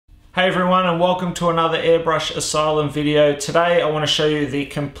Hey everyone, and welcome to another Airbrush Asylum video. Today I want to show you the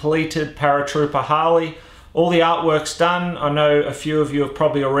completed Paratrooper Harley. All the artwork's done. I know a few of you have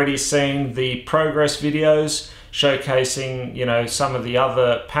probably already seen the progress videos showcasing, some of the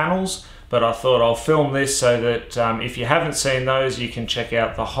other panels, but I thought I'll film this so that if you haven't seen those, you can check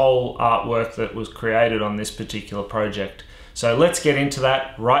out the whole artwork that was created on this particular project. So let's get into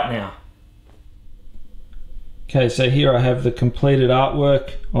that right now. Okay, so here I have the completed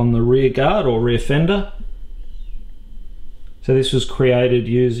artwork on the rear guard or rear fender. So this was created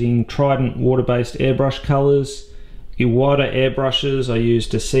using Trident water-based airbrush colors, Iwata airbrushes. I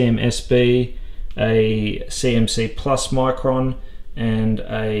used a CMSB, a CMC Plus Micron, and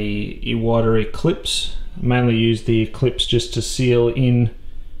a Iwata Eclipse. I mainly used the Eclipse just to seal in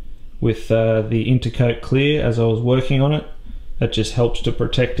with the Intercoat Clear as I was working on it. That just helps to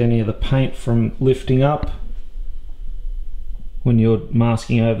protect any of the paint from lifting up when you're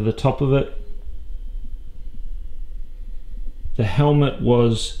masking over the top of it. The helmet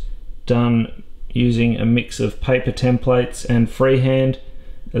was done using a mix of paper templates and freehand,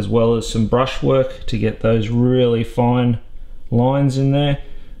 as well as some brush work to get those really fine lines in there.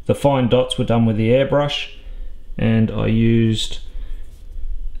 The fine dots were done with the airbrush, and I used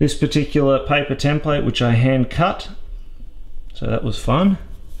this particular paper template which I hand cut, so that was fun.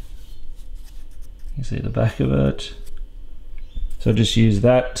 You see the back of it. So I just use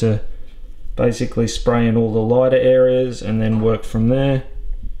that to basically spray in all the lighter areas and then work from there.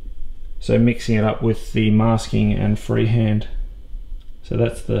 So mixing it up with the masking and freehand. So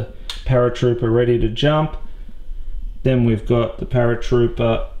that's the Paratrooper ready to jump. Then we've got the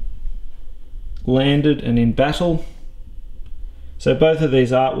Paratrooper landed and in battle. So both of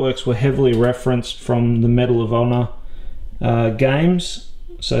these artworks were heavily referenced from the Medal of Honor games.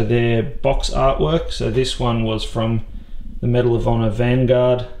 So they're box artwork. So this one was from the Medal of Honor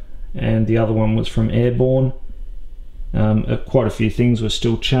Vanguard, and the other one was from Airborne. Quite a few things were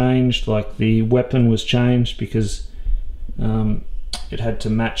still changed, like the weapon was changed because it had to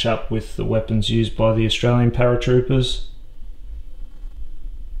match up with the weapons used by the Australian paratroopers.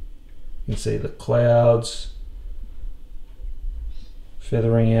 You can see the clouds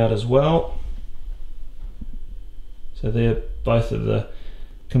feathering out as well. So they're both of the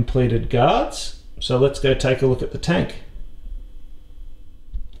completed guards. So let's go take a look at the tank.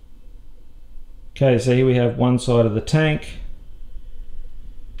 Okay, so here we have one side of the tank.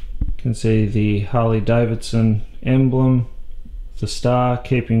 You can see the Harley-Davidson emblem, the star,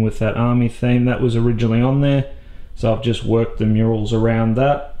 keeping with that army theme that was originally on there. So I've just worked the murals around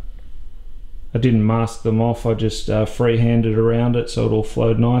that. I didn't mask them off, I just freehanded around it so it all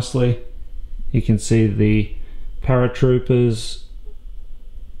flowed nicely. You can see the paratroopers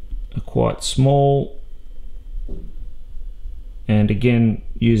are quite small. And again,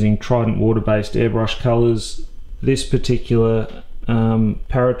 using Trident water-based airbrush colors. This particular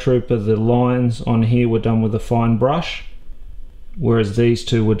paratrooper, the lines on here were done with a fine brush, whereas these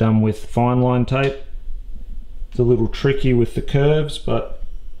two were done with fine line tape. It's a little tricky with the curves, but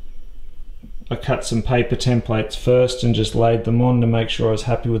I cut some paper templates first and just laid them on to make sure I was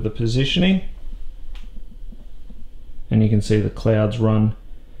happy with the positioning. And you can see the clouds run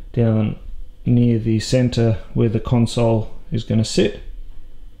down near the center where the console is going to sit.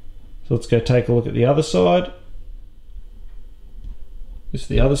 So let's go take a look at the other side. This is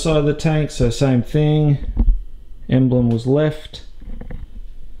the other side of the tank, so same thing. Emblem was left,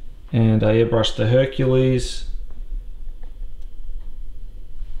 and I airbrushed the Hercules,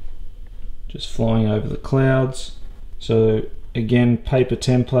 just flying over the clouds. So again, paper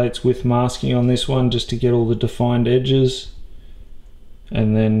templates with masking on this one just to get all the defined edges,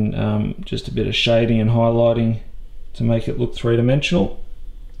 and then just a bit of shading and highlighting to make it look three-dimensional.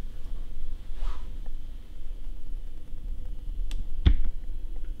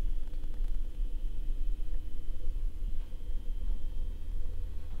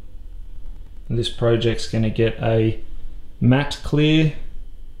 And this project's going to get a matte clear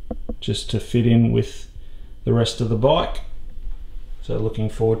just to fit in with the rest of the bike. So looking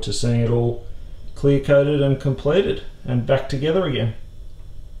forward to seeing it all clear coated and completed and back together again.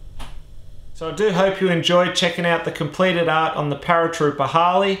 So I do hope you enjoyed checking out the completed art on the Paratrooper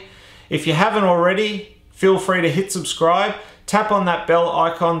Harley. If you haven't already, feel free to hit subscribe. Tap on that bell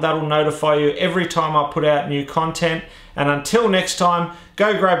icon, that'll notify you every time I put out new content. And until next time,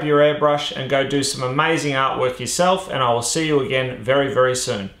 go grab your airbrush and go do some amazing artwork yourself, and I will see you again very, very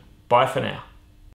soon. Bye for now.